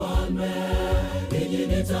Ninyi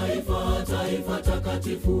ni taifa, taifa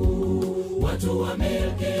takatifu, watu wa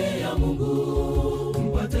milki ya Mungu,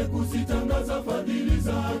 mpate kuzitangaza fadhili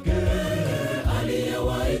zake.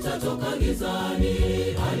 Aliyewaita toka gizani,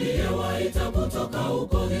 aliyewaita kutoka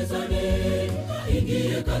huko gizani,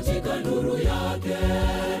 ingie katika nuru yake,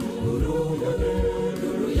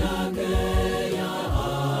 nuru yake ya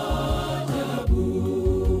ajabu,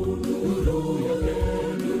 nuru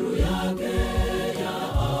yake ya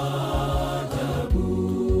ajabu.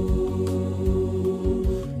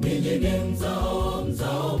 Ninyi ni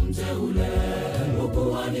mzao mteule,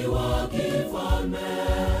 ukuhani wa kifalme.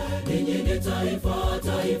 Ninyi ni taifa,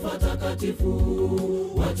 taifa takatifu,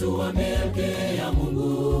 watu wa milki ya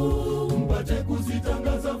Mungu, mpate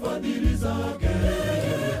kuzitangaza fadhili zake.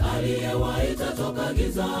 Aliyewaita toka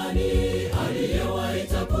gizani,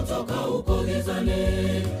 aliyewaita kutoka huko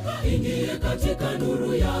gizani, ingie katika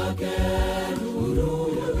nuru yake,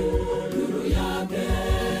 nuru yake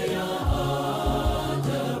ya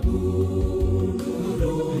ajabu,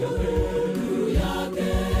 nuru yake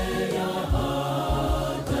ya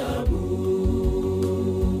ajabu.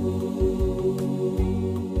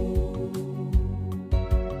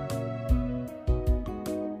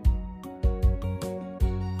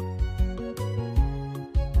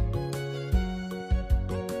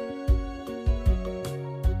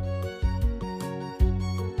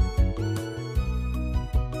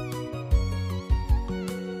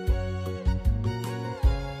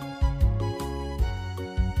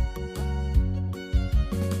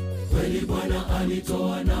 Kweli Bwana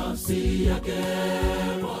alitoa nafsi yake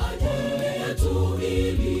kwa ajili yetu,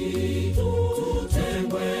 ili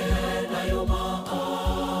tutengwe nayo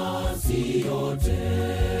maasi yote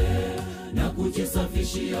na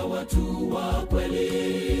kujisafishia watu wa kweli.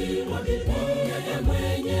 Yeye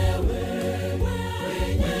mwenyewe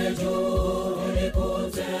mwenye juhudi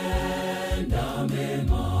kutenda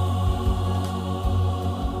mema.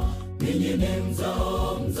 Ninyi ni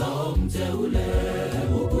mzao mteule,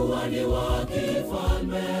 ukuhani wa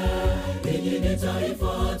kifalme. Ninyi ni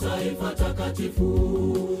taifa, taifa takatifu,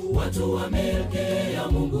 watu wa milki ya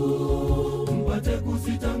Mungu, mpate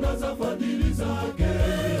kuzitangaza fadhili zake.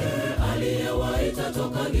 Aliyewaita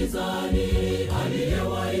toka gizani,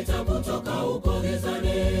 aliyewaita kutoka huko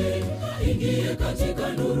gizani, ingie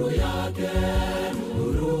katika nuru yake,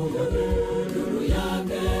 nuru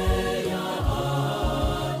yake ya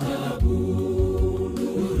ajabu,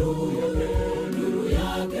 nuru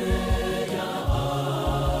yake ya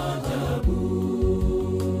ajabu.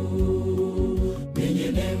 Ninyi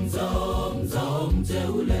ni mzao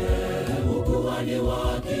mteule, ukuhani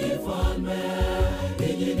wa kifalme.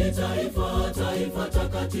 Ninyi ni taifa, taifa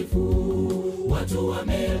takatifu, watu wa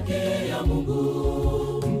milki ya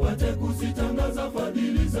Mungu, mpate kuzitangaza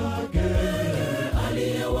fadhili zake.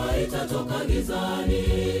 Aliyewaita toka gizani,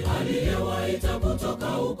 aliyewaita kutoka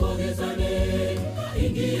huko gizani,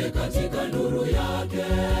 ingie katika nuru yake,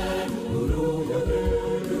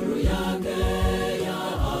 nuru yake ya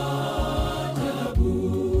ajabu,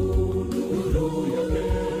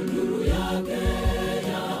 nuru yake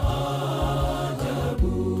ya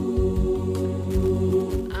ajabu.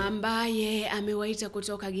 Ambaye amewaita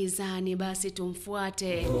kutoka gizani, basi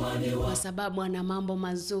tumfuate, kwa sababu ana mambo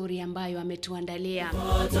mazuri ambayo ametuandalia.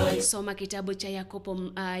 Soma kitabu cha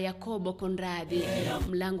Yakobo Konradi,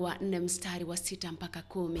 mlango wa 4 mstari wa 6 mpaka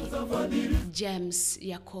 10. James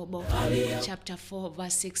Yakobo chapter 4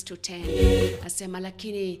 verse 6 to 10. Asema,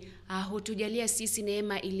 lakini hutujalia sisi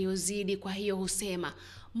neema iliyozidi, kwa hiyo husema,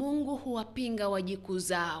 Mungu huwapinga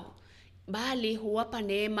wajikuzao, bali huwapa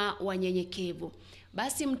neema wanyenyekevu.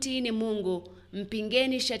 Basi mtiini Mungu,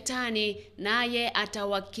 mpingeni shetani naye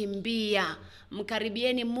atawakimbia.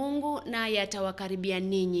 Mkaribieni Mungu naye atawakaribia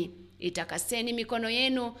ninyi. Itakaseni mikono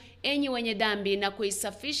yenu enyi wenye dhambi, na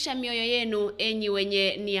kuisafisha mioyo yenu enyi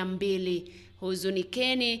wenye nia mbili.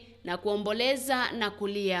 Huzunikeni na kuomboleza na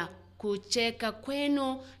kulia. Kucheka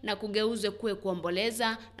kwenu na kugeuzwe kuwe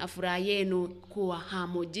kuomboleza, na furaha yenu kuwa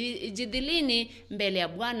hamu. Jidhilini mbele ya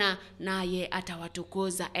Bwana naye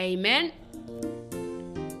atawatukuza. Amen.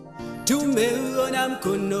 Tumeuona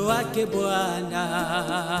mkono wake Bwana.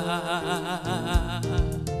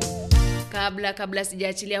 Kabla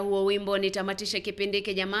sijaachilia huo wimbo, nitamatisha kipindi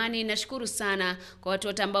hiki jamani. Nashukuru sana kwa watu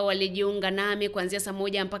wote ambao walijiunga nami kuanzia saa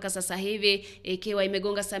 1 mpaka sasa hivi, ikiwa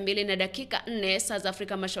imegonga saa 2 na dakika 4 saa za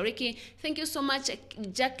Afrika Mashariki. Thank you so much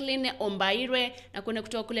Jacqueline Ombaire, na kuna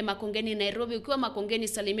kutoka kule Makongeni Nairobi. Ukiwa Makongeni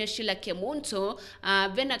salimia Sheila Kemunto.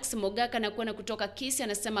 Venax Mogaka na kuna kutoka Kisi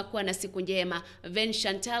anasema kuwa na siku njema. Ven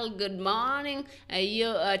Chantal, good morning.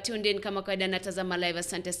 You tuned in kama kawaida, natazama live,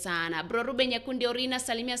 asante sana. Bro Ruben Nyakundi Orina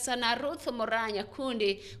salimia sana. Ruth Ruth Moranya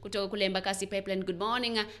Kundi kutoka kule Embakasi Pipeline, good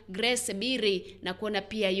morning. Grace Biri na kuona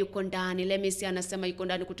pia yuko ndani. Lemisi anasema yuko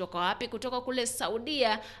ndani kutoka wapi? Kutoka kule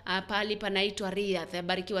Saudia, pali panaitwa Riyadh.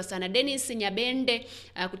 Barikiwa sana. Dennis Nyabende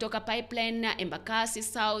kutoka Pipeline Embakasi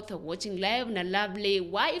South, watching live na lovely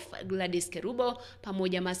wife Gladys Kerubo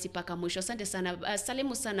pamoja masi paka mwisho. Asante sana.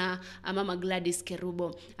 Salimu sana mama Gladys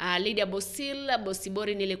Kerubo. Lydia Bosil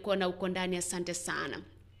Bosibori nilikuwa na uko ndani, asante sana.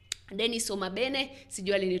 Dennis Omabene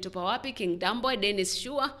sijui alinitopa wapi. King Damboy, Dennis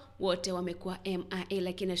Shua, wote wamekuwa MIA,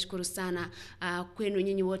 lakini nashukuru sana kwenu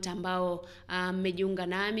nyinyi wote ambao mmejiunga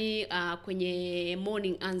nami kwenye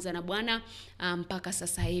morning anza na Bwana mpaka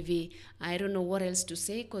sasa hivi. I don't know what else to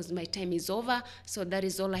say because my time is over, so that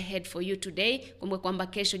is all I had for you today. Kumbuka kwamba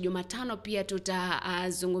kesho Jumatano pia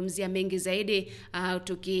tutazungumzia mengi zaidi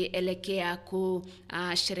tukielekea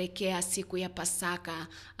kusherehekea siku ya Pasaka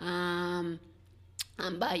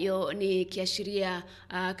ambayo ni kiashiria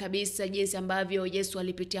kabisa jinsi ambavyo Yesu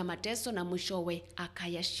alipitia mateso na mwishowe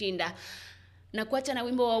akayashinda. Na kuacha na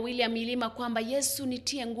wimbo wa William Milima kwamba Yesu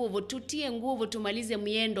nitie nguvu, tutie nguvu tumalize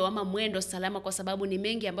mwendo salama, kwa sababu ni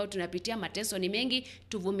mengi ambayo tunapitia, mateso ni mengi,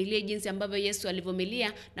 tuvumilie jinsi ambavyo Yesu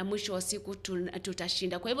alivumilia na mwisho wa siku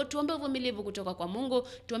tutashinda. Kwa hivyo tuombe uvumilivu kutoka kwa Mungu,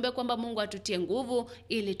 tuombe kwamba Mungu atutie nguvu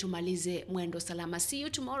ili tumalize mwendo salama. See you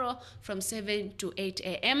tomorrow from 7 to 8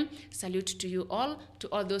 a.m. Salute to you all, to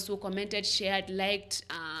all those who commented, shared, liked,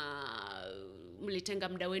 mlitenga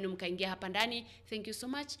muda wenu mkaingia hapa ndani. Thank you so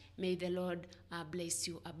much. May the Lord bless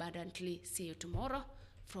you abundantly. See you tomorrow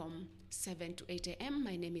from 7 to 8 a.m.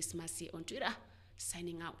 My name is Mercy on Twitter,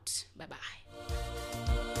 signing out. Bye bye.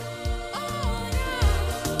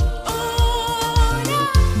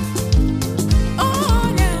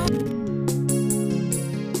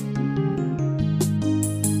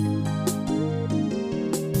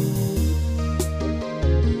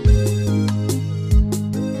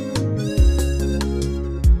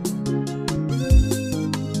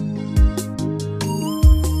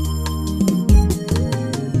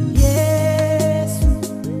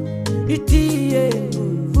 Nitie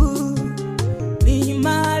nguvu,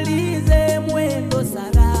 nimalize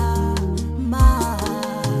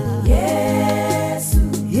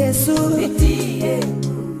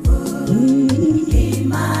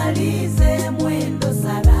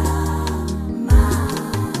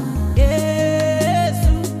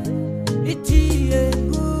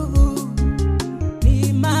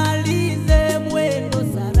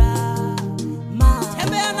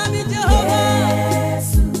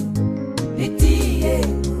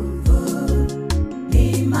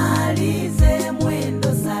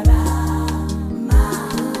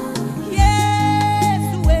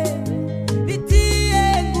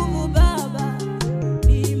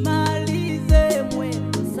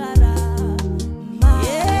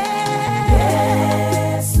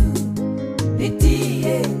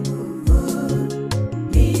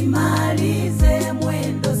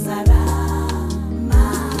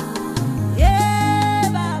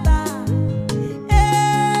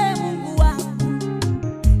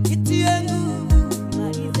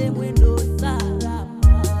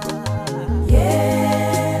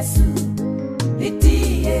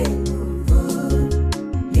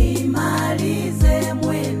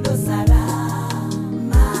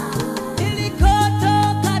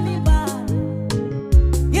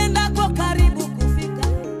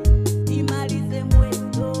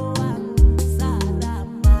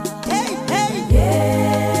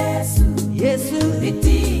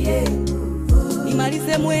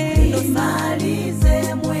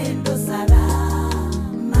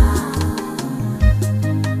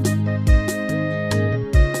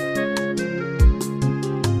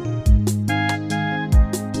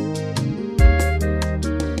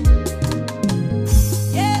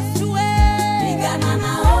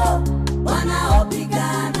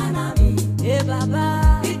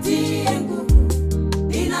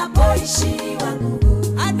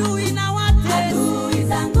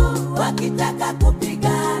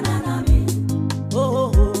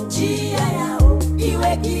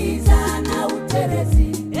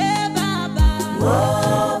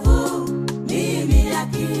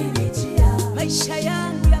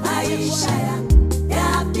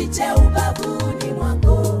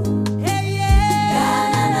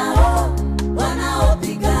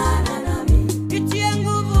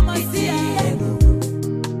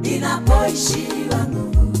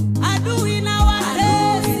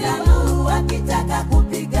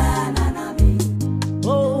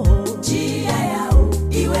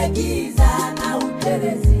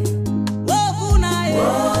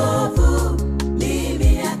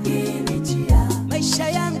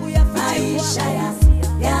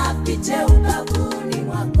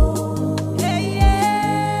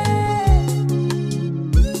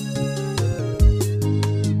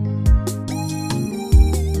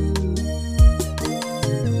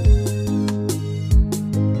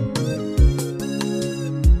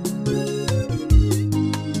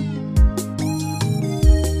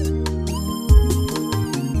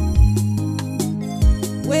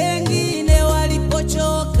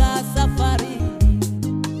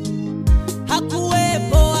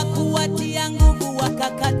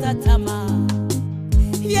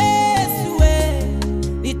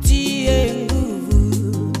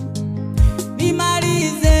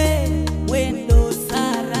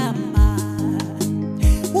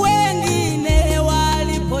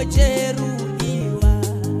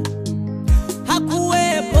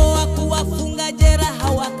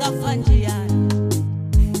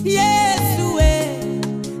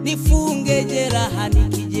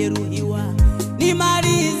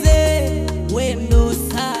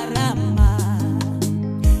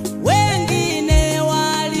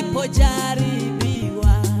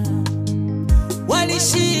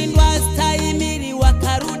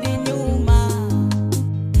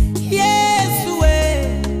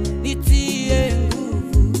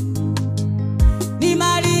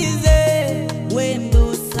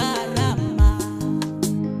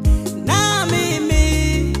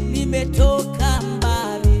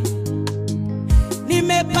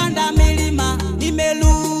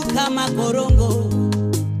korongo,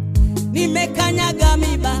 nimekanyaga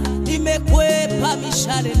miba, nimekwepa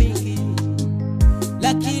mishale mingi,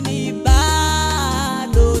 lakini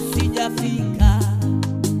bado sijafika.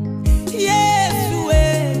 Yesu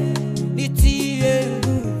we, nitie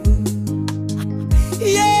nguvu.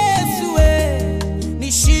 Yesu we,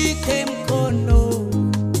 nishike mkono.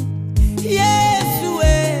 Yesu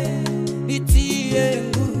we, nitie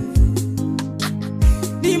nguvu.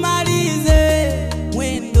 Nimalize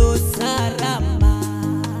mwendo salama.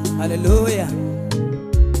 Haleluya.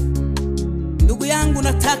 Ndugu yangu,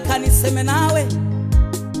 nataka niseme nawe,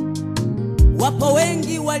 wapo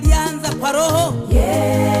wengi walianza kwa roho,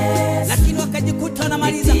 lakini wakajikuta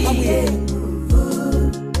wanamaliza kwa mwili.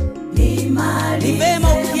 Ni vema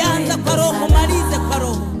ukianza kwa roho, malize kwa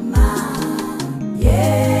roho.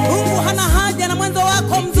 Mungu hana haja na mwanzo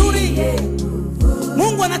wako mzuri.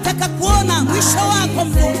 Mungu anataka kuona mwisho wako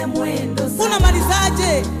mzuri.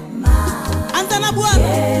 Unamalizaje? Anza na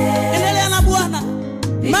Bwana, endelea na Bwana,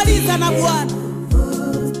 maliza na Bwana.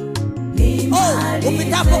 Oh,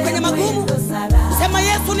 upitapo kwenye magumu, sema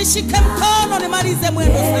Yesu nishike mkono, nimalize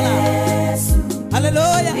mwendo salama.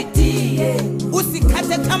 Haleluya.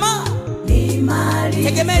 Usikate tamaa,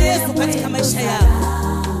 tegemea Yesu katika maisha yako.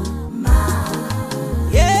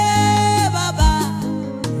 Baba,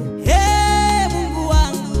 Mungu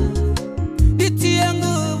wangu, nitie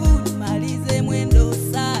nguvu, nimalize mwendo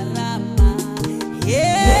salama.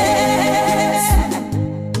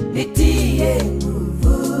 Nitie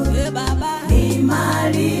nguvu, Baba,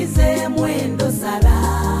 nimalize mwendo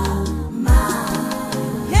salama.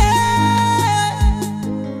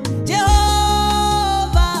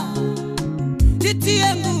 Jehova,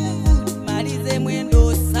 nitie nguvu, nimalize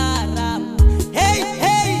mwendo salama.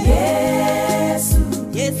 Yesu,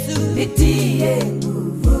 nitie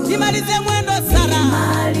nguvu, nimalize mwendo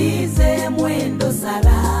salama. Nimalize mwendo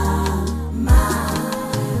salama.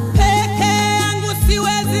 Peke yangu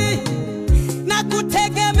siwezi, na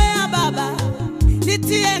kutegemea Baba,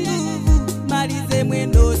 nitie nguvu, malize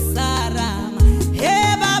mwendo salama.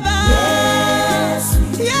 Baba,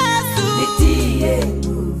 Yesu, nitie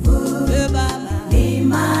nguvu, Baba,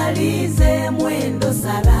 nimalize mwendo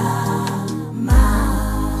salama.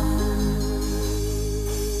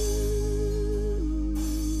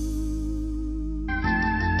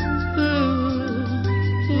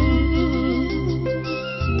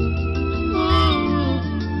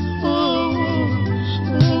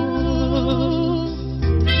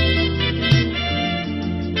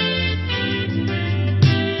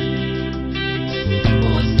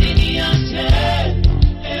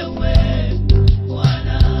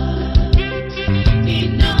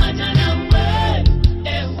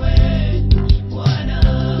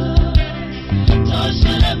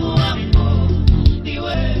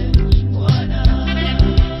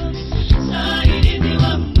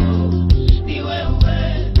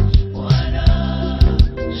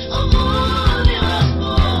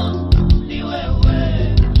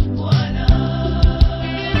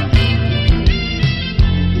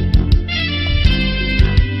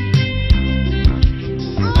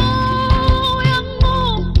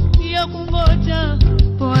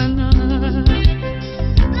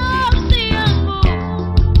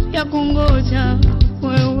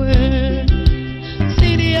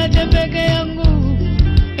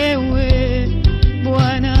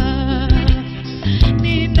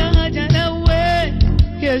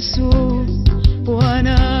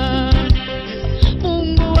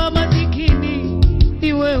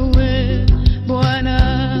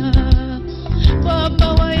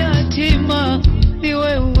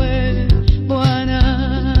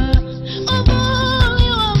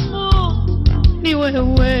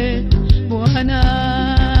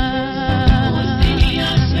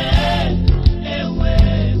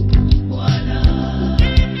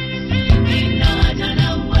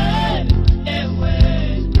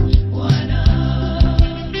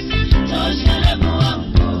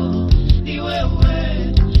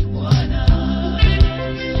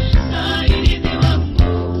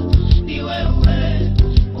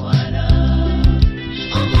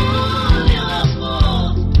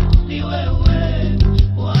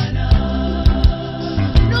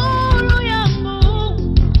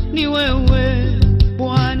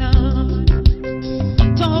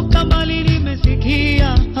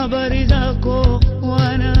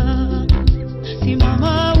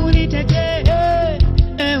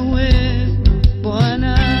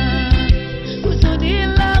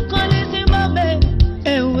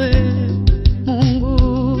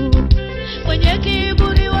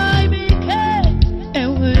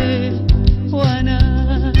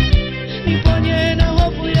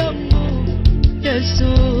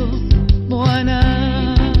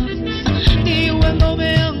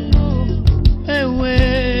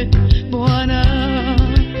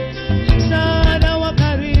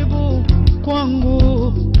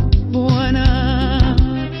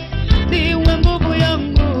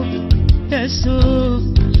 Yesu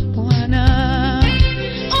Bwana.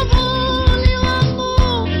 Uvuli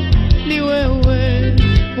wangu ni wewe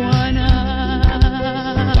Bwana.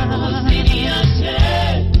 Usiniache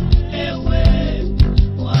ewe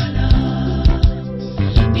Bwana.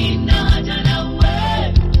 Nina haja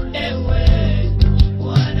nawe ewe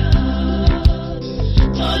Bwana.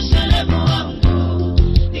 Toshelemu wangu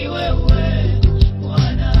ni wewe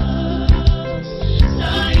Bwana.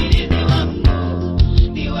 Saidizi wangu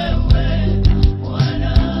ni wewe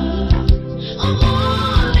Bwana.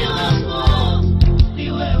 Amani wangu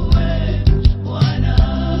ni wewe Bwana.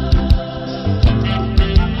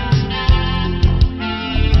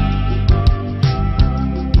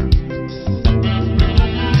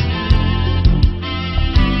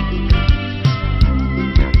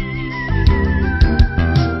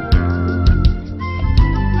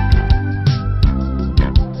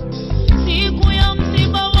 Siku ya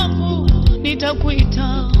msiba wangu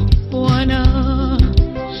nitakuita Bwana.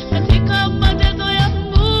 Katika mateso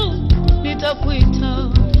yangu nitakuita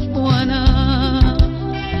Bwana.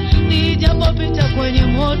 Nijapopita kwenye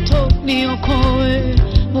moto niokoe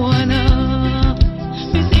Bwana.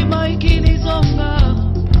 Misiba ikinisonga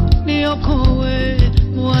niokoe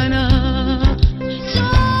Bwana.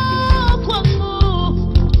 Njoo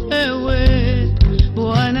kwangu ewe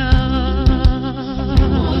Bwana.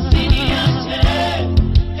 Usiniache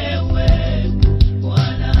ewe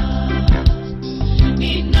Bwana.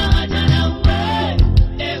 Nina haja nawe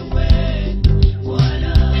ewe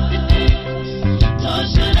Bwana.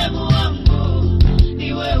 Toshelemu wangu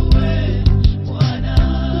ni wewe Bwana.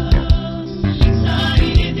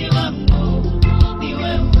 Saidizi wangu ni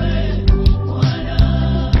wewe Bwana.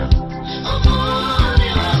 Amani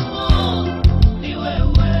wangu ni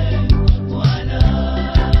wewe Bwana.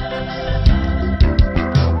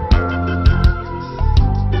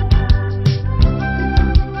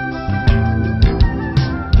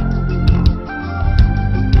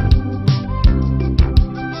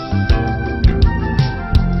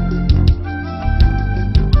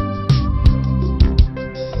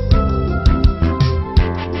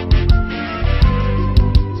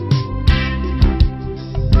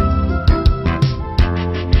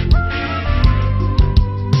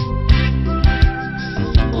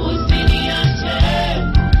 Usiniache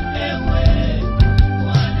ewe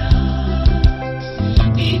Bwana.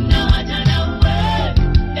 Nina haja nawe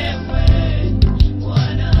ewe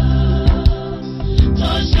Bwana.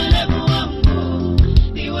 Toshelemu wangu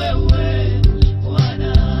ni wewe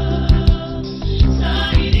Bwana.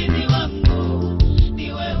 Saidizi wangu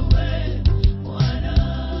ni wewe Bwana.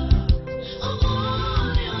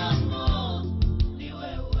 Amani wangu ni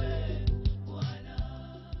wewe Bwana.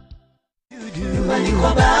 Nyumbani kwa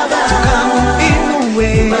Baba,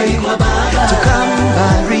 Tukamuinue, nyumbani kwa Baba,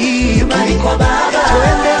 tukambariki. nyumbani kwa Baba,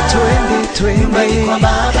 Twende nyumbani kwa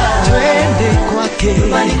Baba, twende kwake,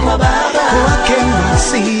 nyumbani kwa Baba, kwake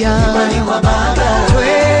Masia. nyumbani kwa Baba,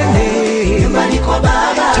 Twende, nyumbani kwa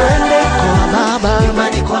Baba, twende kwa Baba.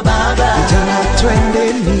 nyumbani kwa Baba, Vijana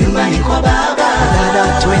twendeni, nyumbani kwa Baba,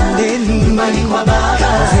 dada twendeni, nyumbani kwa Baba,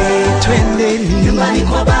 wazee twendeni, nyumbani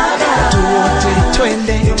kwa Baba, watu wote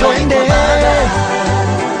twende, twende. kwa Baba.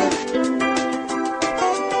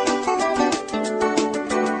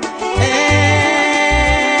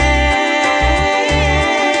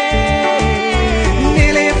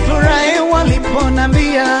 Nilifurahi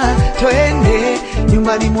waliponambia twende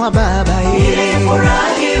nyumbani mwa Baba.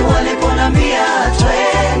 Nilifurahi waliponambia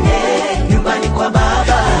twende nyumbani kwa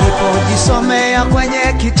Baba. Nilipojisomea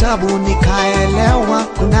kwenye kitabu nikaelewa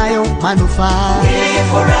kunayo manufaa.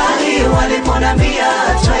 Nilifurahi waliponambia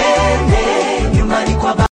twende nyumbani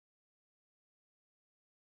kwa Baba.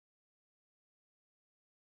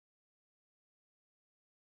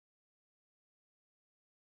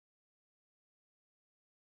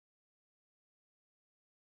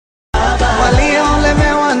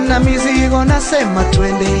 Waliolemewa na mizigo nasema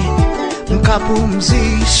twende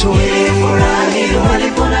mkapumzishwe. Nilifurahi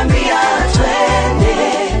waliponambia twende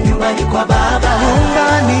nyumbani kwa Baba.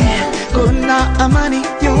 Nyumbani kuna amani,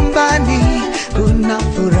 nyumbani kuna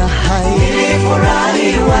furaha.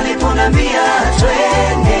 Nilifurahi waliponambia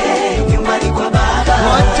twende nyumbani kwa Baba.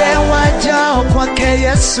 Wote wajao kwake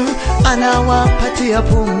Yesu anawapatia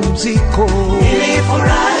pumziko.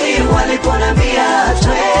 Nilifurahi waliponambia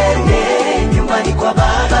twende nyumbani kwa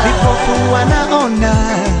Baba. Vipofu wanaona,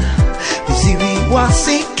 viziwi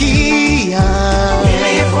wasikia.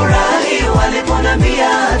 Nilifurahi waliponambia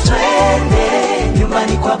twende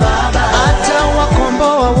nyumbani kwa Baba.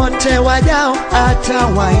 Atawakomboa wote wajao,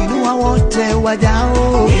 atawainua wote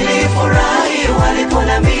wajao. Nilifurahi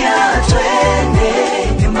waliponambia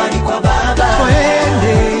twende nyumbani kwa Baba.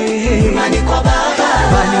 Twende nyumbani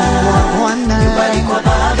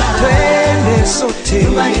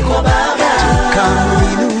nyumbani kwa baba,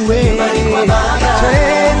 tukamuinue. nyumbani kwa baba,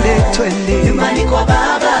 Twende, twende, nyumbani kwa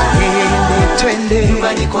baba, twende,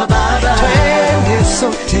 nyumbani kwa baba, twende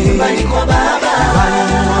sote, nyumbani kwa baba,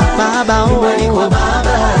 nyumbani mwa baba, nyumbani kwa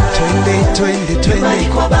baba, twende, twende, nyumbani twende,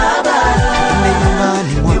 kwa baba, twende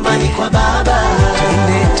nyumbani nyumbani mwake, kwa baba,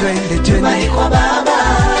 twende, twende, nyumbani twende, kwa baba,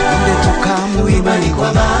 twende tukamuinue. nyumbani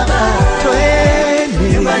kwa baba,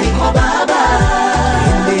 Twende, nyumbani kwa baba,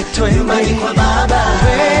 twende, twende, nyumbani kwa baba,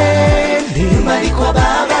 twende, nyumbani kwa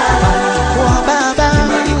baba, kwa baba,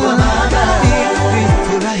 nyumbani kwa baba, ili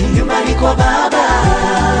furahi, nyumbani kwa baba,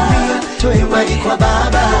 nyumbani kwa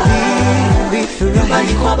baba, ili furahi,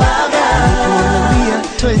 nyumbani kwa baba,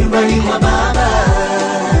 nyumbani kwa baba,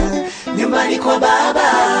 nyumbani kwa baba,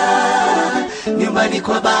 nyumbani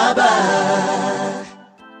kwa baba.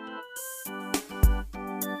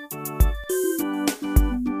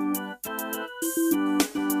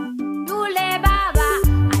 Yule baba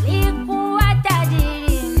alikuwa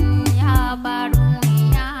tajiri hapa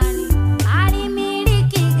duniani,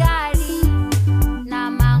 alimiliki gari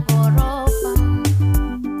na magorofa.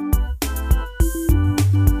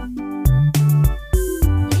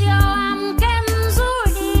 Ndio mke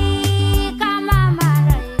mzuri kama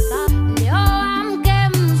malaika, ndio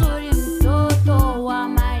mke mzuri, mtoto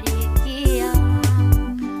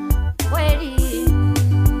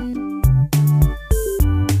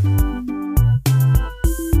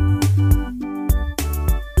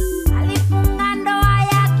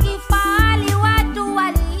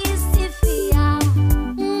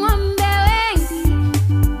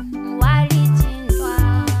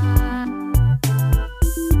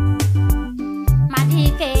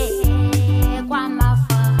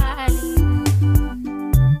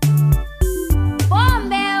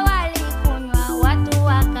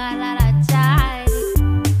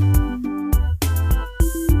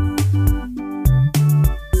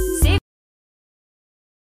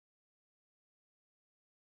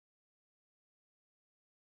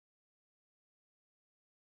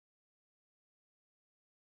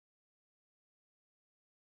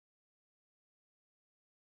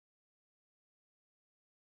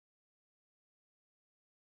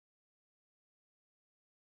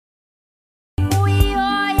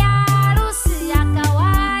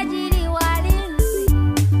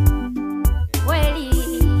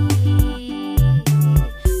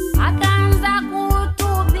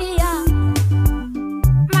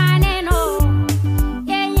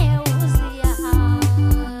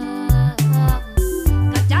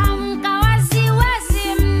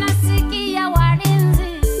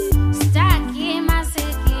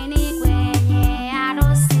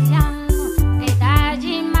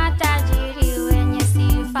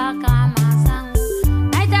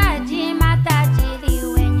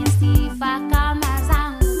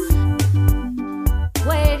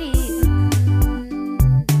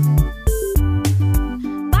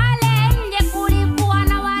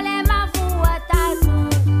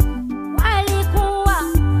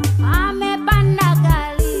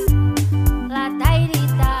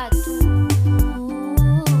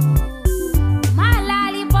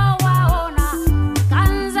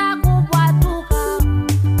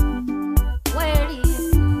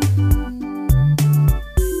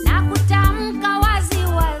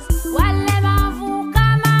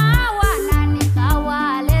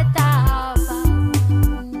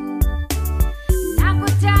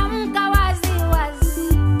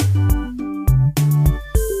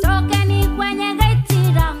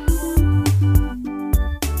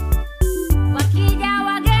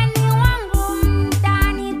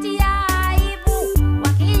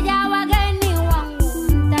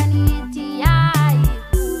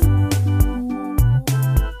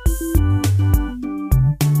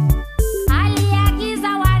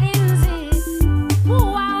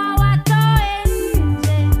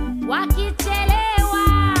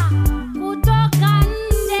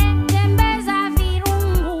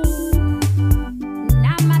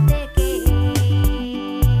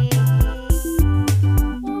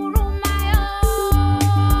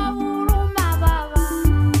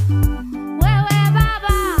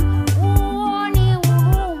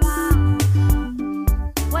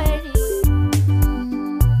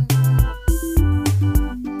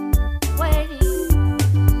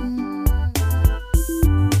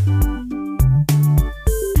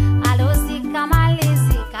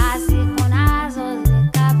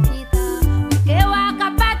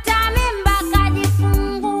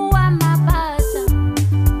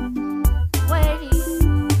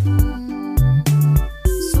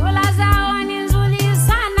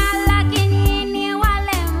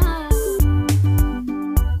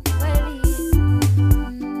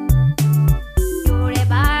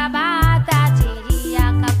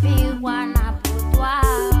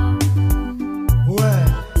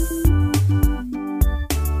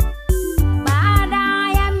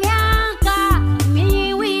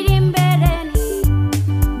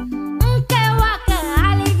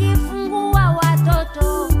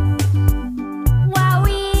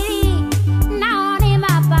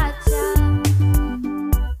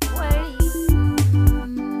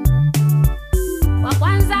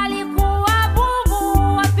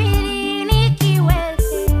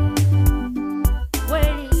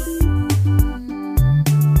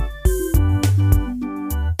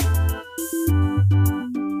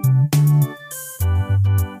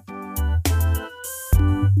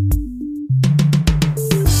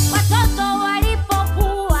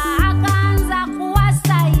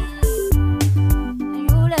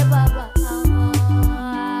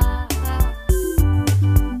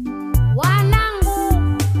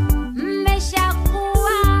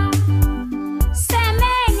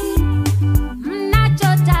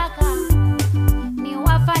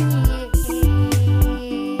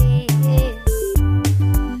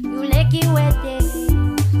kiwete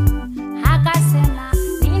akasema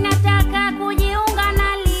ninataka kujiunga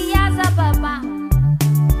na lia za baba,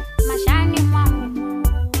 mashani mwangu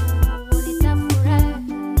nitafurahi.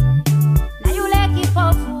 Na yule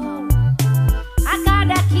kipofu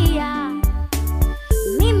akadakia,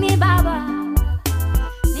 mimi baba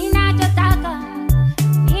ninachotaka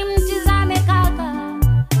nimtizame kaka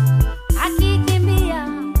akikimbia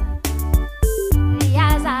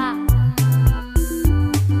liaza.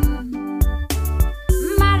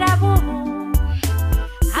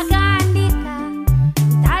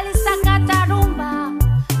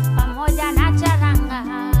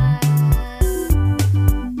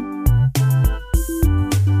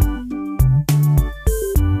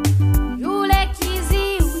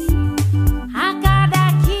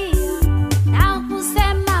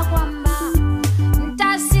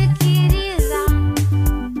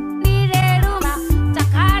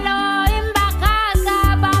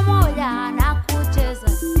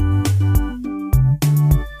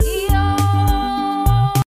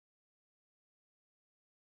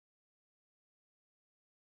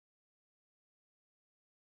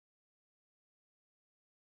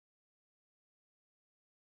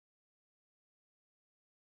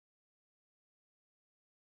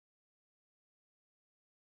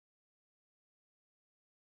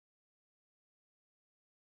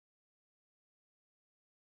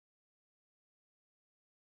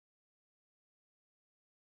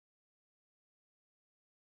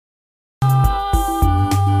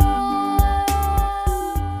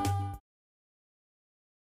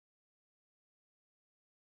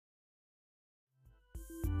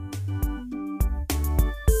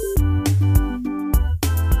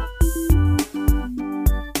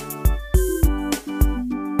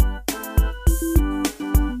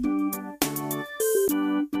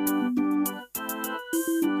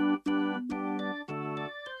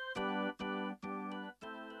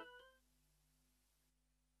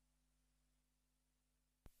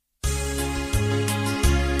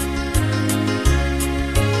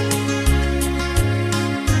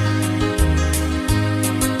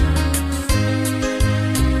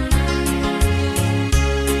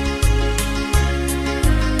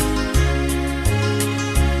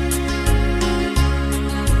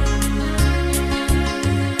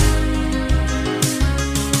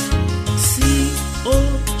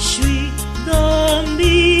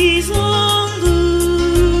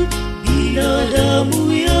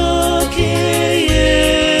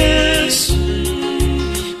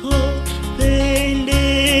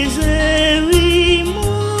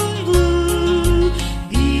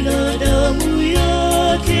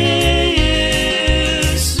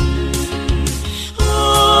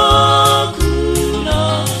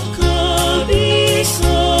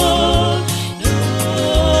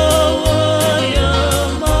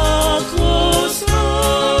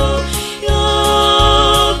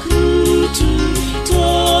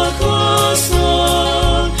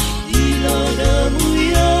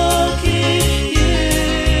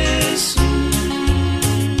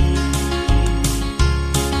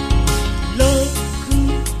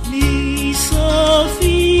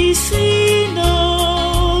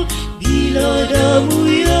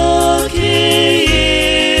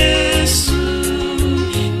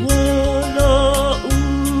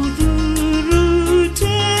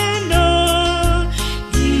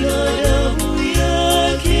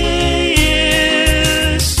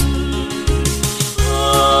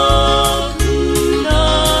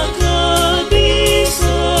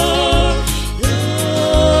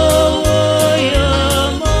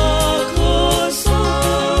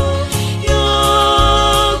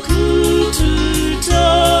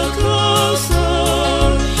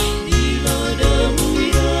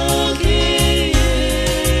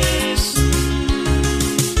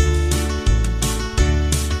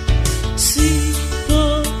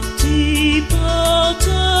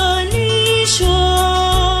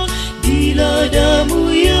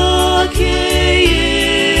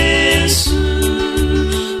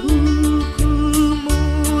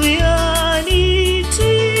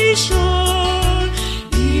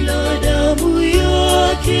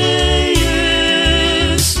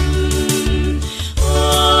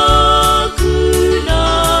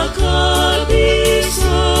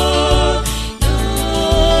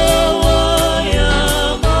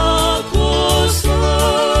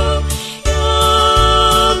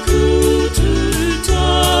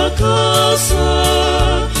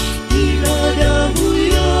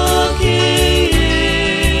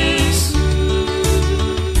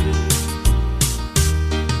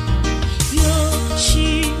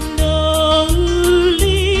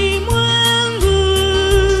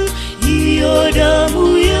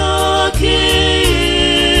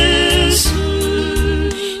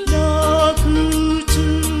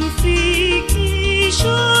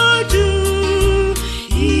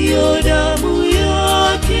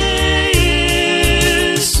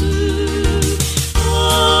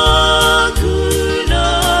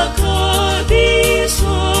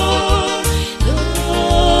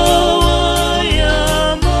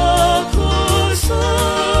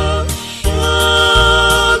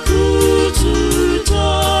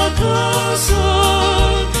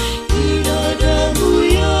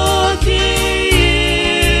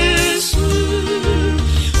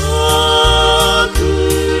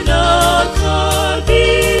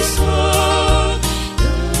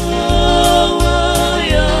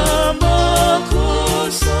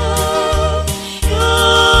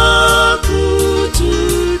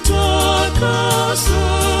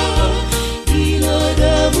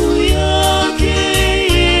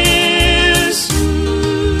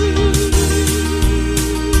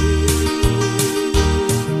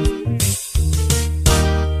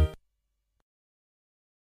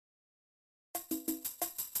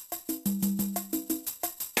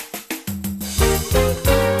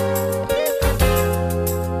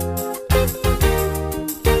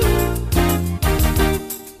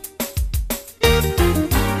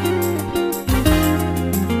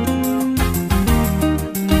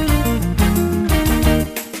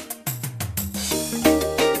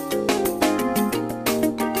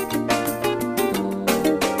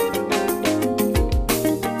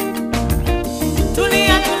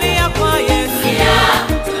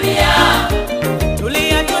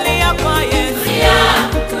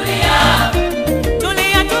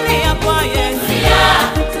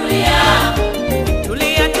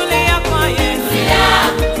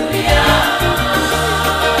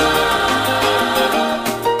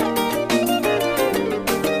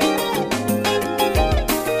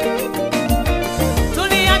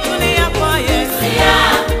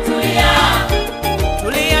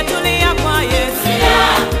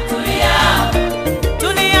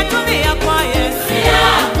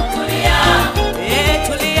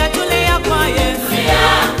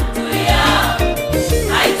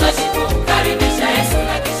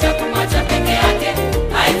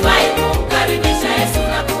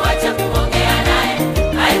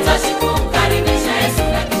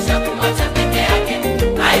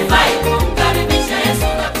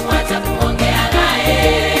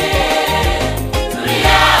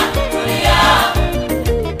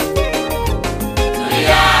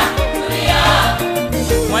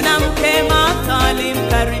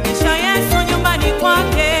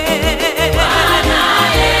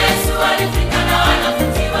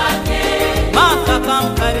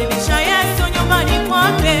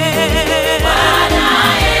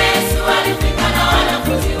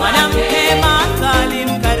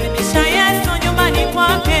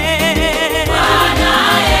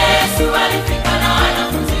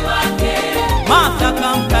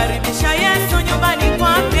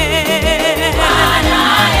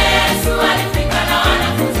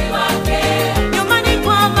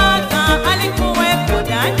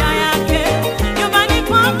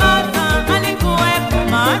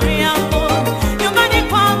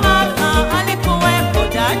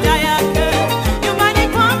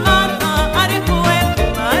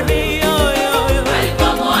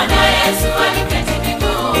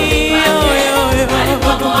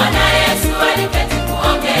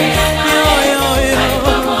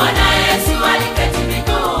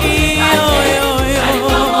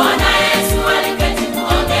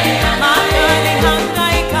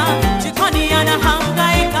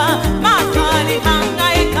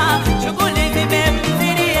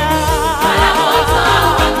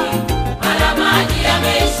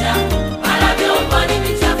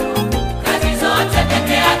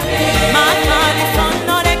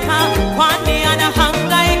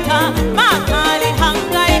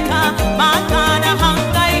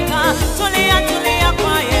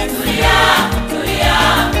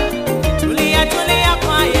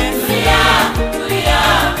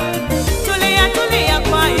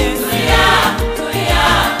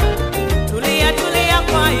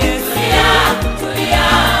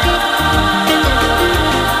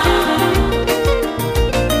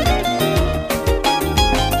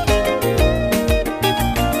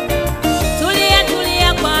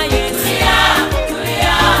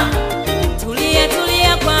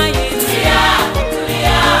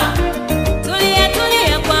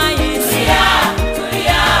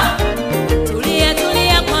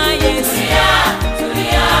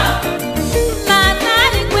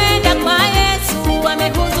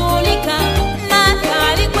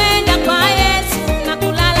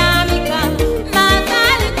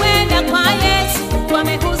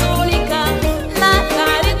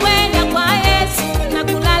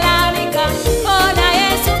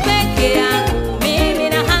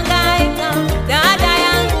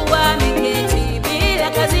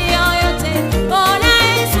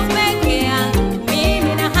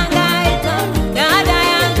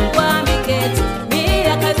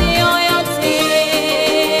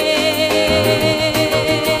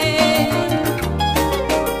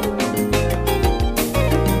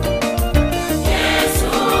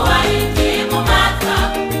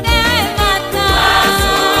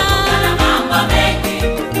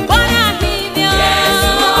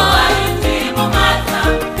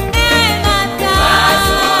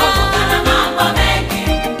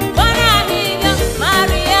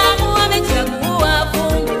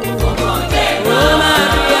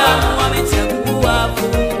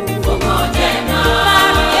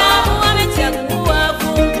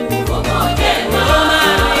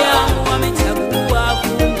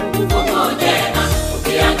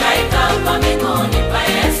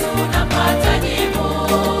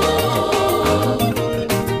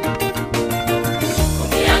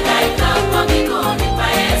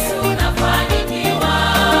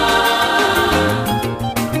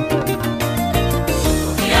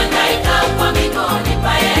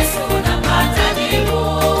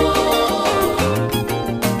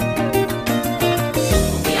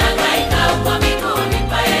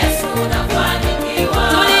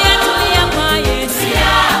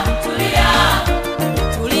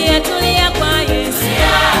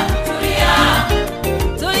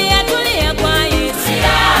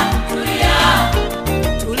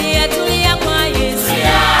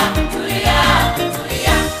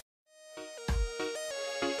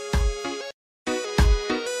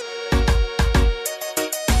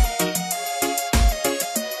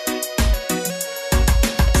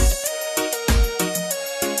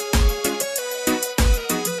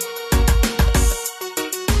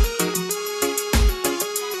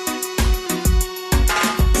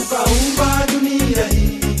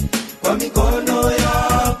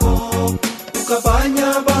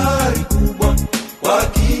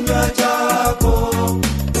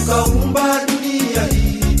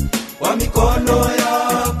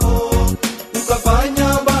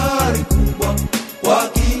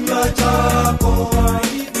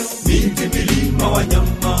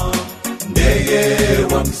 wanyama,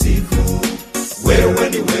 ndege wa msifu. Wewe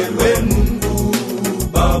ni wewe Mungu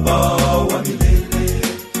Baba wa milele.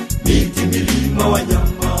 Miti, milima,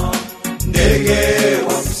 wanyama, ndege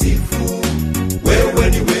wa msifu. Wewe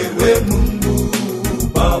ni wewe Mungu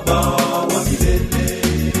Baba wa milele.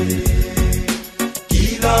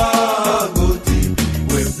 Kila goti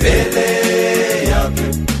liwe mbele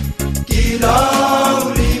yake, kila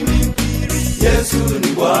ulimi mkiri Yesu ni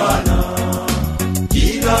Bwana.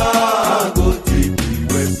 Kila goti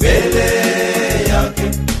liwe mbele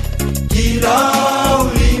yake, kila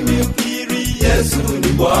ulimi mkiri Yesu ni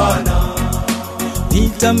Bwana.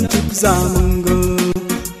 Nitamtukuza Mungu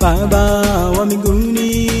Baba wa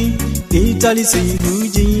mbinguni, nitalisifu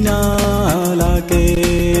jina lake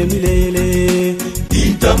milele.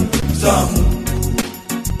 Nitamtukuza Mungu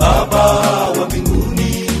Baba wa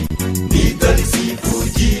mbinguni, nitalisifu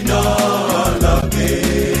jina lake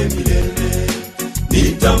milele.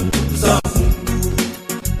 Nitamtukuza Mungu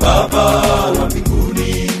Baba wa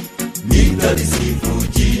mbinguni, nitalisifu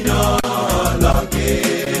jina lake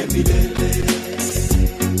milele.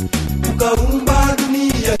 Ukaumba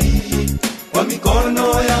dunia hii kwa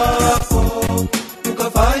mikono yako,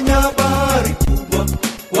 ukafanya bahari kubwa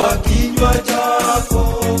kwa kinywa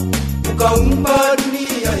chako. Ukaumba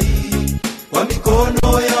dunia hii kwa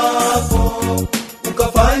mikono yako,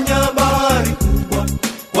 ukafanya bahari kubwa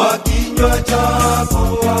kwa kinywa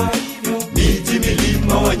chako. Miti,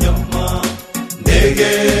 milima, wanyama,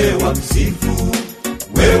 ndege wa msifu.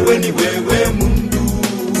 Wewe ni wewe Mungu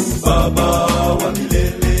Baba wa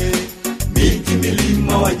milele. Miti,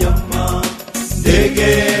 milima, wanyama,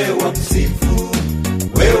 ndege wa msifu.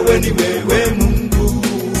 Wewe ni wewe Mungu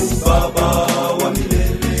Baba wa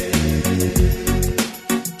milele.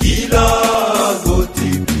 Kila goti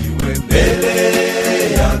liwe mbele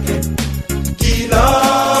yake, kila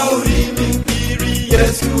ulimi mkiri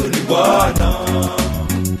Yesu ni Bwana.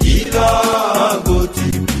 Kila goti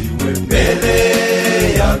liwe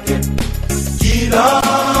mbele yake, kila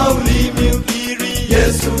ulimi mkiri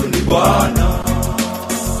Yesu ni Bwana.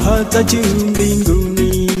 Hata juu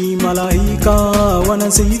mbinguni malaika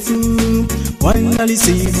wanasifu,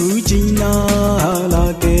 wanalisifu jina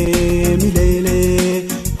lake milele.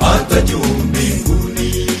 Hata juu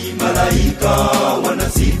mbinguni malaika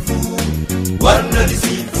wanasifu,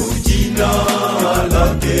 wanalisifu jina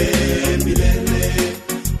lake milele.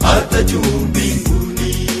 Hata juu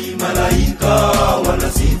mbinguni malaika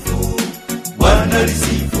wanasifu,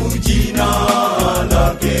 wanalisifu jina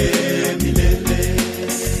lake milele.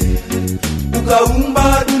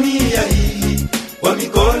 Ukaumba dunia hii kwa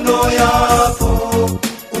mikono yako,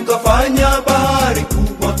 ukafanya bahari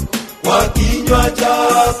kubwa kwa kinywa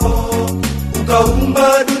chako.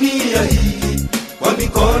 Ukaumba dunia hii kwa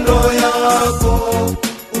mikono yako,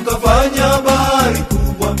 ukafanya bahari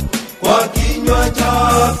kubwa kwa kinywa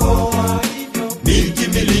chako. Miti,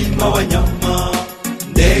 milima, wanyama,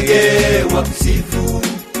 ndege wa kusifu.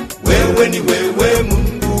 Wewe ni wewe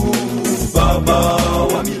Mungu Baba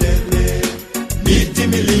wa milele. Miti,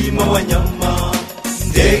 milima, wanyama,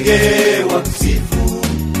 ndege wa kusifu.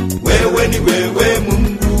 Wewe ni wewe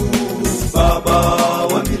Mungu Baba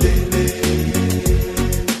wa milele.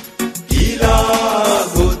 Kila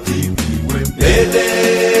goti liwe mbele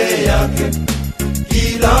yake,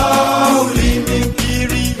 kila ulimi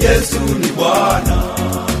mkiri Yesu ni Bwana.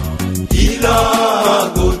 Kila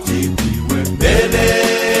goti liwe mbele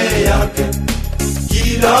yake,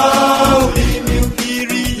 kila ulimi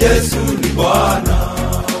mkiri Yesu ni Bwana.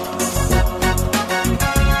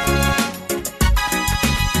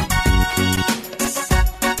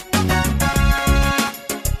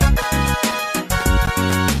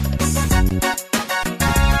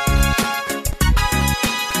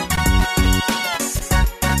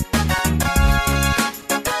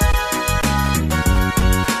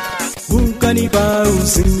 Ukanipa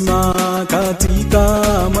uzima katika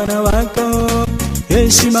mwana wako,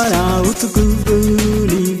 heshima na utukufu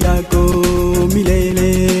ni vyako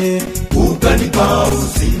milele. Ukanipa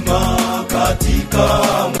uzima katika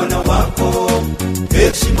mwana wako,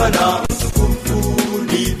 heshima na utukufu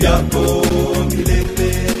ni vyako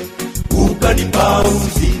milele. Ukanipa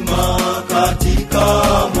uzima katika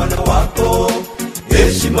mwana wako,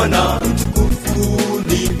 heshima na utukufu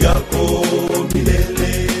ni vyako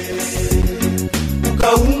milele.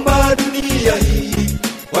 Ukaumba dunia hii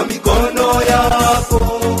kwa mikono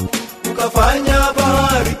yako, ukafanya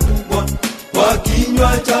bahari kubwa kwa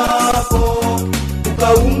kinywa chako.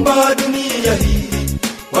 Ukaumba dunia hii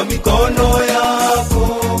kwa mikono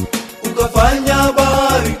yako, ukafanya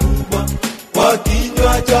bahari kubwa kwa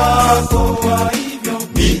kinywa chako.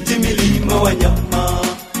 Miti, milima, wanyama,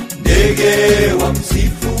 ndege ndege wa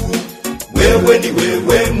kusifu, wewe ni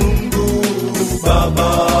wewe Mungu Baba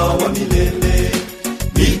wa milele.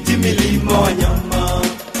 Miti, milima, wanyama,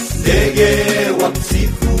 ndege wa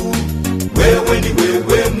kusifu, wewe ni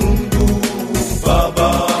wewe Mungu Baba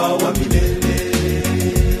wa milele.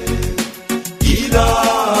 Kila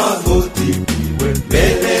goti liwe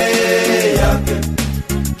mbele yake,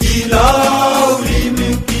 kila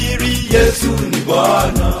ulimi ukiri Yesu ni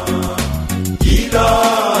Bwana.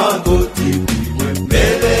 Kila goti liwe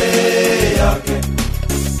mbele yake,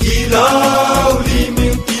 kila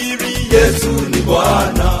ulimi ukiri Yesu ni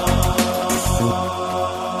Bwana.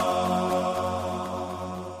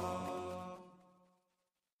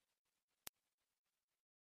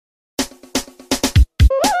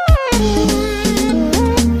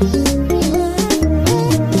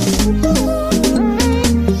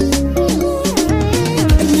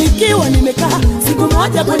 Nikiwa nimekaa siku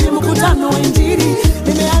moja kwenye mkutano wa Injili,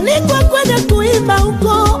 nimealikwa kwenye kuimba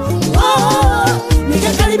huko.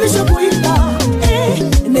 Nikakaribishwa kuimba,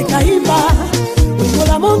 nikaimba wimbo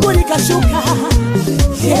la Mungu likashuka.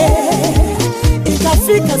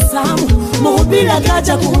 Ikafika zamu, mhubiri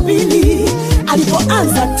akaja kuhubiri.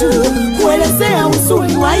 Alipoanza tu kuelezea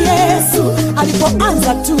uzuri wa Yesu,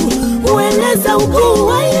 alipoanza tu kueleza ukuu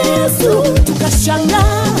wa Yesu,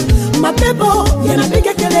 tukashangaa. Mapepo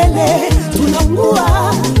yanapiga kelele,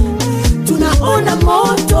 tunaungua, tunaona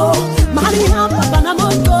moto, mahali hapa pana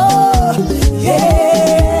moto.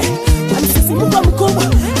 Msisimuko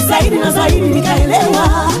mkubwa zaidi na zaidi,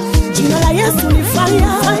 nikaelewa jina la Yesu ni fire,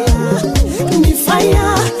 ni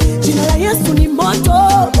fire. Jina la Yesu ni moto,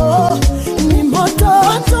 ni moto.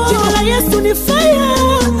 Jina la Yesu ni fire.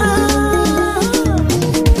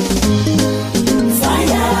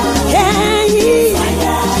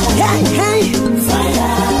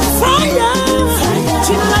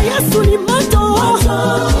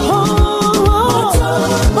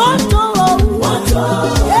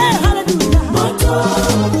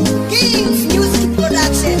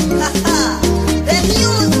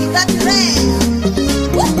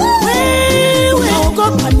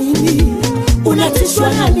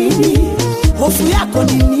 Unatishwa na nini? Hofu yako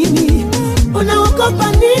ni nini?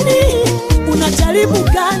 Unaogopa nini? Unajaribu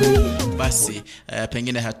gani? Basi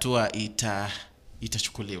pengine hatua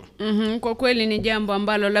itachukuliwa. Kwa kweli ni jambo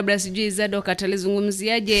ambalo labda sijui Zado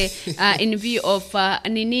katalizungumziaje in view of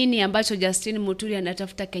ni nini ambacho Justin Muturi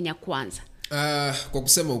anatafuta Kenya kwanza. Kwa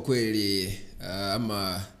kusema ukweli,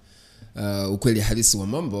 ama ukweli halisi wa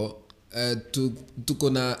mambo, tuko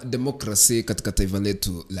na demokrasi katika taifa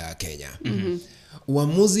letu la Kenya.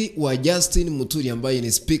 Uamuzi wa Justin Muturi ambaye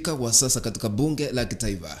ni speaker wa sasa katika bunge la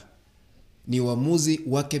kitaifa ni uamuzi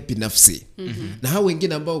wake binafsi. Na hao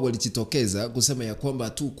wengine ambao walijitokeza kusema ya kwamba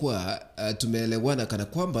tu kwa tumeelewana kana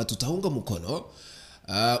kwamba tutaunga mkono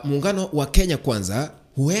muungano wa Kenya kwanza,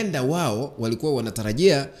 huenda wao walikuwa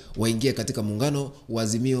wanatarajia waingie katika muungano wa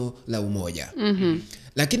Azimio la Umoja.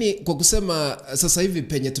 Lakini kwa kusema sasa hivi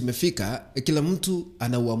penye tumefika, kila mtu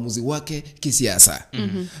ana uamuzi wake kisiasa.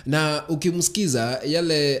 Na ukimsikiza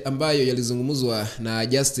yale ambayo yalizungumzwa na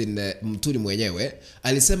Justin Muturi mwenyewe,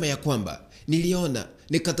 alisema ya kwamba niliona,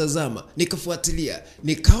 nikatazama, nikafuatilia,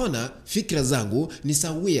 nikaona fikra zangu ni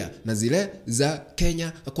sawia na zile za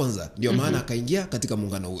Kenya kwanza. Ndio maana akaingia katika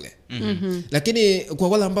muungano ule. Lakini kwa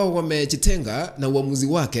wale ambao wamejitenga na uamuzi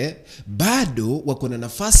wake, bado wako na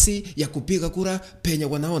nafasi ya kupiga kura penye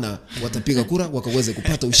wanaona watapiga kura wakaweze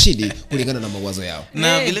kupata ushindi kulingana na mawazo yao.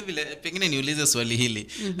 Na vile vile pengine niulize swali hili.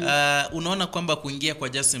 Unaona kwamba kuingia kwa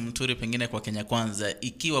Justin Muturi pengine kwa Kenya kwanza,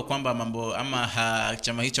 ikiwa kwamba mambo ama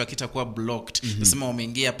chama hicho hakitakuwa blocked, nasema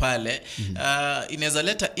wameingia pale, inaweza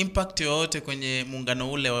leta impact yoyote kwenye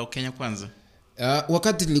muungano ule wa Kenya kwanza?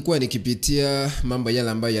 Wakati nilikuwa nikipitia mambo yale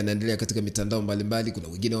ambayo yanaendelea katika mitandao mbalimbali, kuna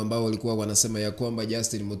wengine ambao walikuwa wanasema ya kwamba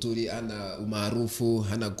Justin Muturi ana umaarufu,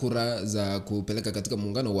 hana kura za kupeleka katika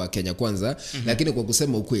muungano wa Kenya kwanza. Lakini kwa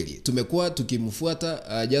kusema ukweli, tumekuwa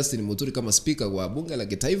tukimfuata Justin Muturi kama speaker wa bunge la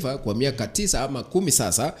kitaifa kwa miaka 9 ama 10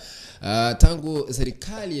 sasa, tangu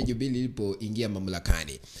serikali ya Jubilee ilipoingia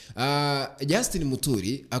mamlakani. Justin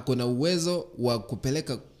Muturi ako na uwezo wa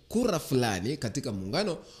kupeleka kura fulani katika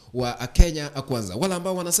muungano wa Kenya kwanza. Wala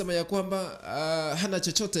ambao wanasema ya kwamba hana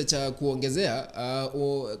chochote cha kuongezea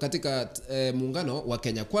katika muungano wa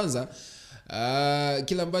Kenya kwanza,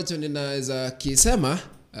 kila ambacho ninaweza kisema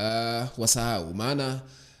wasahau. Maana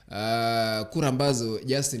kura ambazo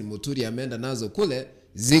Justin Muturi ameenda nazo kule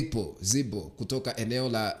zipo kutoka eneo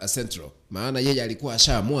la Central. Maana yeye alikuwa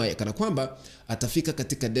ashaamua kana kwamba atafika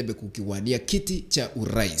katika debe kukiwania kiti cha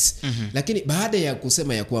urais. Lakini baada ya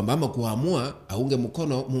kusema ya kwamba ama kuamua aunge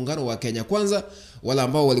mkono muungano wa Kenya kwanza, wala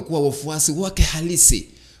ambao walikuwa wafuasi wake halisi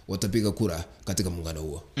watapiga kura katika muungano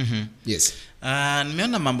huo. Yes.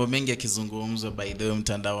 Nimeona mambo mengi yakizungumzwa by the way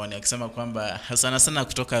mtandaoni akisema kwamba sana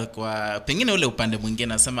kutoka kwa pengine ule upande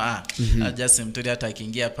mwingine anasema Justin Muturi hata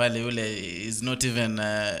akiingia pale ule is not even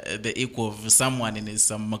the equal of someone in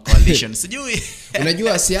some coalition. Sijui.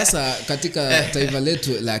 Unajua siasa katika taifa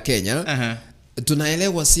letu la Kenya.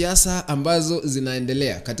 Tunaelewa siasa ambazo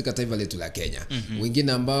zinaendelea katika taifa letu la Kenya.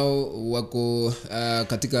 Wengine ambao wako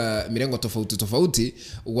katika mirengo tofauti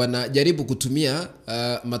wanajaribu kutumia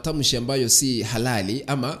matamshi ambayo si halali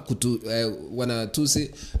ama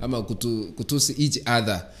wanatusi ama kutusi each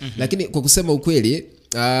other. Lakini kwa kusema ukweli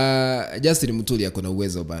Justin Muturi ako na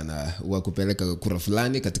uwezo bana wa kupeleka kura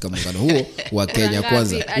fulani katika muungano huo wa Kenya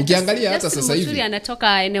Kwanza. Ukiangalia hata sasa hivi Muturi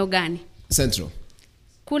anatoka eneo gani? Central.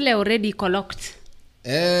 Kule already locked.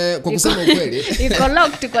 Kwa kusema ukweli iko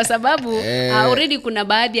locked kwa sababu already kuna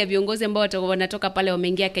baadhi ya viongozi ambao wanatoka pale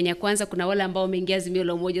wameingia Kenya Kwanza, kuna wale ambao wameingia Azimio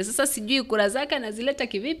la Umoja. Sasa sijui kura zake anazileta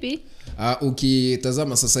kivipi?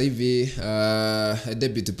 Ukitazama sasa hivi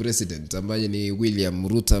deputy president ambaye ni William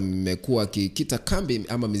Ruto amekuwa akikita kambi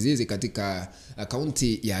ama mizizi katika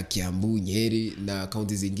kaunti ya Kiambu, Nyeri na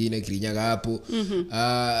kaunti zingine Kirinyaga hapo.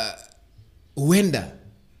 Huenda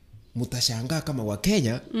mtashangaa kama wa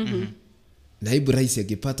Kenya naibu rais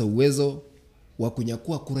akipata uwezo wa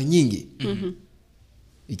kunyakua kura nyingi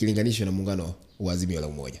ikilinganishwa na muungano wa Azimio la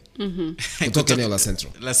Umoja kutoka eneo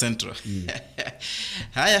la Central.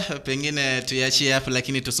 Haya, pengine tuiachie hapo,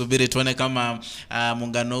 lakini tusubiri tuone kama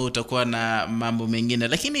muungano huu utakuwa na mambo mengine.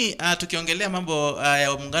 Lakini tukiongelea mambo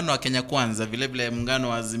ya muungano wa Kenya Kwanza, vile vile muungano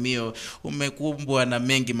wa Azimio umekumbwa na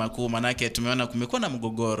mengi makuu, manake tumeona kumekuwa na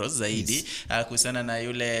mgogoro zaidi kuhusiana na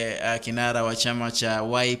yule kinara wa chama cha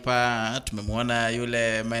Wiper. Tumemwona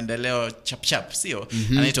yule maendeleo chap sio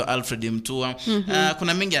anaitwa Alfred Mutua.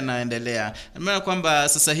 Kuna mengi yanaendelea. Kwamba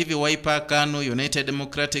sasa hivi Wiper, KANU, United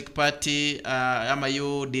Democratic Party ama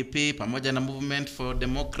UDP pamoja na Movement for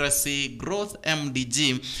Democracy Growth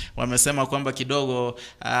MDG wamesema kwamba kidogo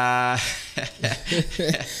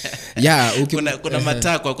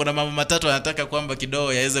kuna mambo matatu wanataka kwamba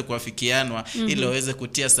kidogo yaweze kuafikianwa ili waweze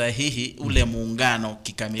kutia sahihi ule muungano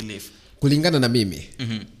kikamilifu. Kulingana na mimi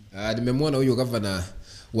nimemwona huyo governor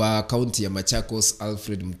wa kaunti ya Machakos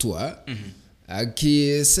Alfred Mutua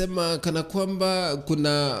akisema kana kwamba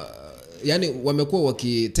kuna yani wamekuwa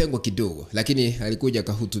wakitengwa kidogo, lakini alikuja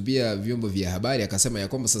kahutubia vyombo vya habari akasema ya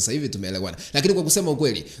kwamba sasa hivi tumeelewana. Lakini kwa kusema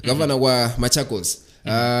ukweli governor wa Machakos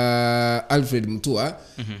Alfred Mutua,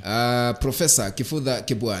 Professor Kifudha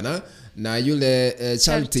Kibwana na yule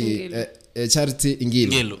Charity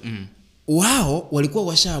Ngilu wao walikuwa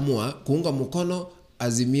washaamua kuunga mkono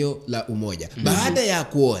Azimio la Umoja baada ya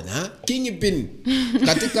kuona Kingpin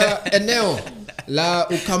katika eneo la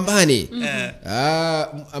Ukambani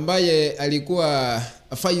ambaye alikuwa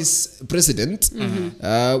vice president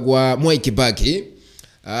wa Mwai Kibaki,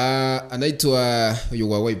 anaitwa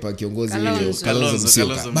yuwa Wiper kiongozi Kalonzo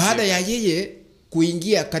Musyoka. Baada ya yeye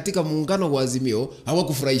kuingia katika muungano wa Azimio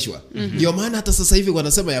hawakufurahishwa. Ndio maana hata sasa hivi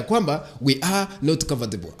wanasema ya kwamba we are not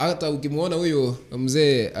comfortable. Hata ukimuona huyo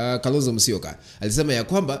mzee Kalonzo Musyoka alisema ya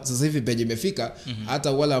kwamba sasa hivi penye imefika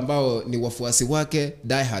hata wale ambao ni wafuasi wake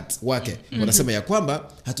diehard wake wanasema ya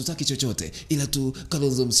kwamba hatutaki chochote ila tu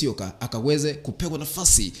Kalonzo Musyoka akaweze kupewa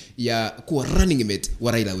nafasi ya kuwa running mate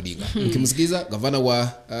wa Raila Odinga. Ukimsikiza gavana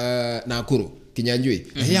wa Nakuru Kinyanjui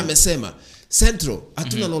yeye amesema Central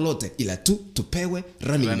hatuna lolote ila tu tupewe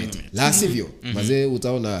running mate. La sivyo mazee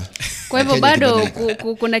utaona. Kwa hivyo bado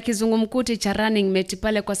kuna kizungumkuti cha running mate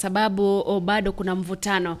pale kwa sababu bado kuna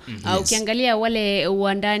mvutano. Ukiangalia wale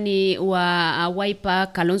wandani wa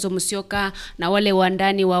Wiper Kalonzo Musyoka na wale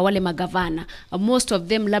wandani wa wale magavana, most of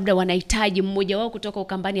them labda wanahitaji mmoja wao kutoka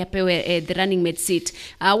Ukambani apewe the running mate seat.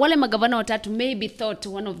 Wale magavana watatu maybe thought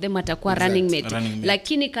one of them atakuwa running mate.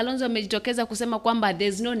 Lakini Kalonzo amejitokeza kusema kwamba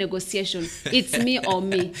there's no negotiation. It's me or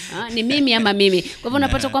me. Ni mimi ama mimi. Kwa hivyo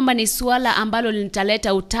unapata kwamba ni swala ambalo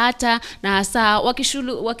litaleta utata, na hasa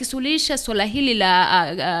wakisuluhisha swala hili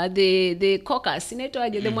la the caucus, inaitwa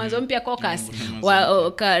the mwanzo mpya caucus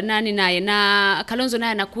nani naye na Kalonzo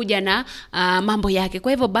naye anakuja na mambo yake.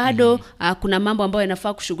 Kwa hivyo bado kuna mambo ambayo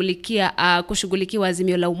yanafaa kushughulikiwa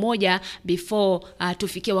Azimio la Umoja before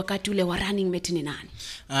tufikie wakati ule wa running mate ni nani.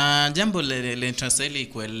 Jambo le tunastahili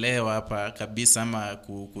kuelewa hapa kabisa ama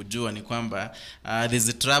kujua ni kwamba kwamba there's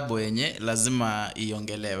a trouble yenye lazima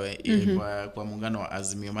iongelewe kwa muungano wa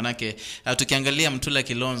Azimio. Manake tukiangalia Mtula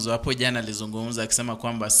Kilonzo hapo jana alizungumza akisema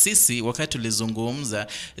kwamba sisi wakati tulizungumza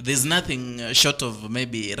there's nothing short of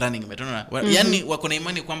maybe running mate. Yani wako na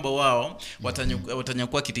imani kwamba wao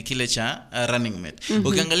watanyakua kiti kile cha running mate.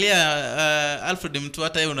 Ukiangalia Alfred Mtu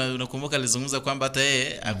hata yeye unakumbuka alizungumza kwamba hata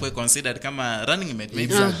yeye akwe considered kama running mate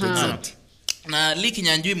maybe. Exactly. Na Liki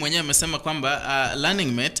Nyanjui mwenyewe amesema kwamba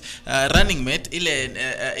running mate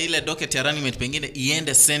ile docket ya running mate pengine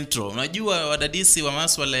iende central. Unajua wadadisi wa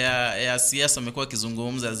masuala ya siasa wamekuwa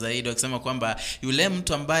kizungumza zaidi wakisema kwamba yule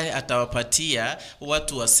mtu ambaye atawapatia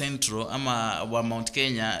watu wa central ama wa Mount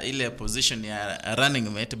Kenya ile position ya running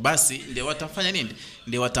mate basi ndio watafanya nini?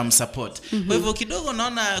 Ndio watamsupport. Kwa hivyo kidogo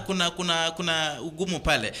naona kuna ugumu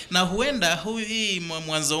pale. Na huenda hii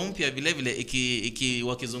mwanzo mpya vile vile iki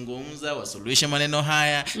wakizungumza wasuluhishe maneno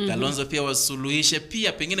haya, Kalonzo pia wasuluhishe,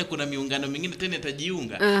 pia pengine kuna miungano mingine tena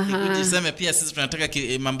itajiunga. Nikujiseme pia sisi tunataka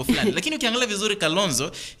mambo fulani. Lakini ukiangalia vizuri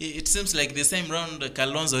Kalonzo, it seems like the same round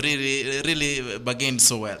Kalonzo really bargained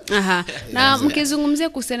so well. Na mkizungumzia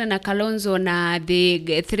kuhusiana na Kalonzo na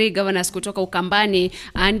the three governors kutoka Ukambani,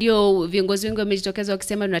 ndio viongozi wengi wamejitokeza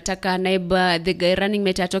wakisema tunataka naibu the running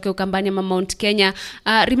mate atoke Ukambani ama Mount Kenya.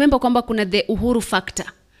 Remember kwamba kuna the Uhuru factor.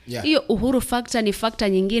 Hiyo Uhuru factor ni factor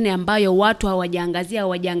nyingine ambayo watu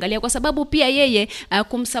hawajaangalia kwa sababu pia yeye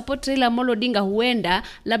kumsupport Raila Amolo Odinga huenda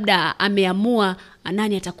labda ameamua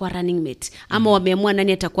nani atakuwa running mate ama wameamua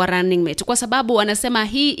nani atakuwa running mate kwa sababu wanasema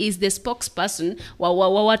he is the spokesperson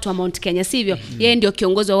wa watu wa Mount Kenya, sivyo? Yeye ndio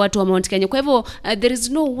kiongozi wa watu wa Mount Kenya. Kwa hivyo there is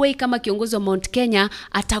no way kama kiongozi wa Mount Kenya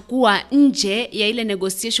atakuwa nje ya ile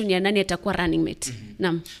negotiation ya nani atakuwa running mate.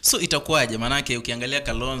 Naam. So itakuwaje? Manake ukiangalia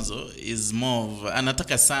Kalonzo is more of,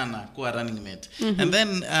 anataka sana kuwa running mate. And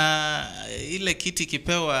then ile kiti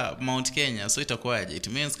kipewa Mount Kenya, so itakuwaje? It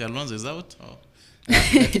means Kalonzo is out?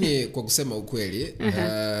 Lakini kwa kusema ukweli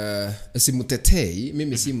simutetei,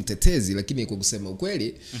 mimi si mtetezi, lakini kwa kusema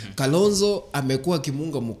ukweli Kalonzo amekuwa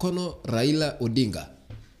kimunga mkono Raila Odinga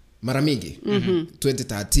mara mingi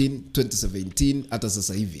 2013, 2017 hata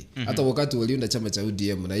sasa hivi. Hata wakati waliunda chama cha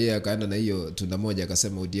ODM na yeye akaenda na hiyo tunda moja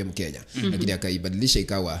akasema ODM Kenya, lakini akaibadilisha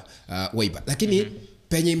ikawa Wiper. Lakini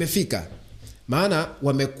penye imefika, maana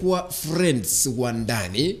wamekuwa friends wa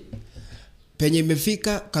ndani, penye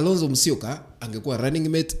imefika Kalonzo Musyoka angekuwa running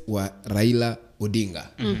mate wa Raila Odinga.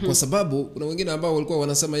 Kwa sababu kuna wengine ambao walikuwa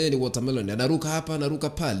wanasema yeye ni watermelon, anaruka hapa anaruka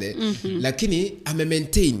pale, lakini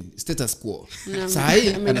ame-maintain status quo. Sasa hii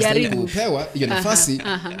anastahili kupewa hiyo nafasi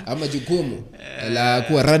ama jukumu la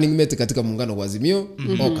kuwa running mate katika muungano wa Azimio.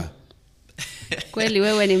 Kweli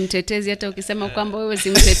wewe ni mtetezi, hata ukisema kwamba wewe si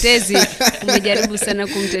mtetezi umejaribu sana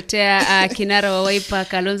kumtetea kinara wa Wiper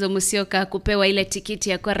Kalonzo Musyoka kupewa ile tikiti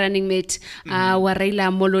ya kwa running mate wa Raila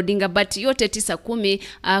Amolo Odinga. But yote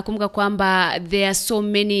 9-10, kumbuka kwamba there are so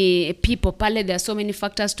many people pale, there are so many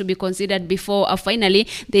factors to be considered before finally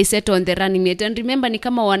they settle on the running mate. And remember ni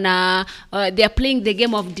kama they are playing the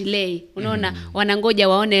game of delay. Unaona, wanangoja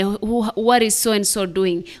waone what is so and so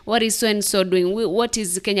doing, what is so and so doing, what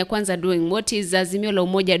is Kenya Kwanza doing, what is Azimio la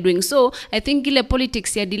Umoja doing. So I think ile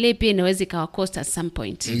politics ya delay pia inaweza ikawa cost at some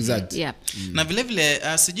point. Exactly. Yeah. Na vile vile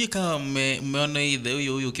sijui kama mmeona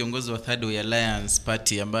huyu kiongozi wa Third Way Alliance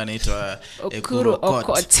Party ambaye anaitwa Ekuru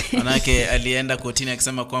Okot. Manake alienda kotini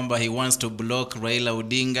akisema kwamba he wants to block Raila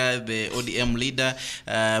Odinga, the ODM leader,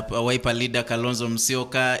 Wiper leader Kalonzo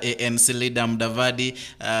Musyoka, ANC leader Mudavadi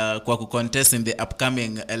kwa kucontest in the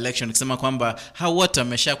upcoming election, akisema kwamba hao wote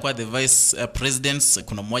wameshakuwa the vice presidents,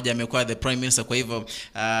 kuna mmoja amekuwa the prime minister, kwa hivyo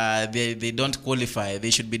they don't qualify,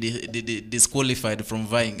 they should be disqualified from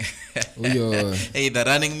vying huyo either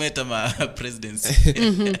running mate ama presidency.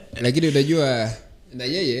 Lakini unajua na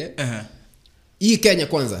yeye hii Kenya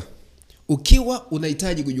Kwanza, ukiwa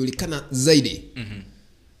unahitaji kujulikana zaidi,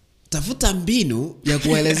 tafuta mbinu ya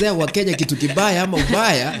kuelezea Wakenya kitu kibaya ama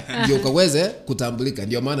ubaya ndio ukaweze kutambulika.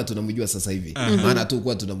 Ndio maana tunamjua sasa hivi. Maana tu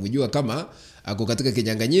kwa tunamjua kama ako katika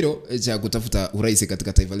kinyang'anyiro cha kutafuta urais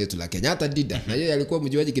katika taifa letu la Kenya. Hata Dida na yeye alikuwa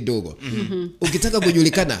mjuaji kidogo. Ukitaka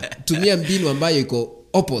kujulikana, tumia mbinu ambayo iko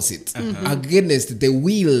opposite against the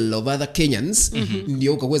will of other Kenyans,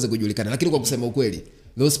 ndio ukaweza kujulikana. Lakini kwa kusema ukweli,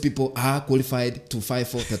 those people are qualified to fight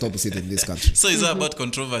for the top seat in this country. So it's about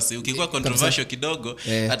controversy. Ukikuwa controversial kidogo,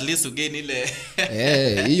 at least ugain ile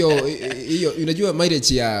hiyo unajua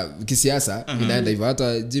mileage ya kisiasa inaenda hivyo.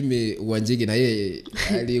 Hata Jimmy Wanjigi na yeye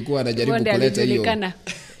alikuwa anajaribu kuleta hiyo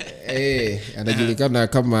anajulikana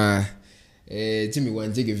kama Jimmy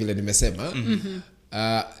Wanjigi vile nimesema.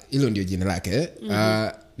 Hilo ndio jina lake.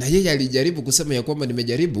 Na yeye alijaribu kusema ya kwamba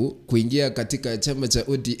nimejaribu kuingia katika chama cha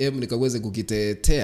ODM nikaweze kukitetea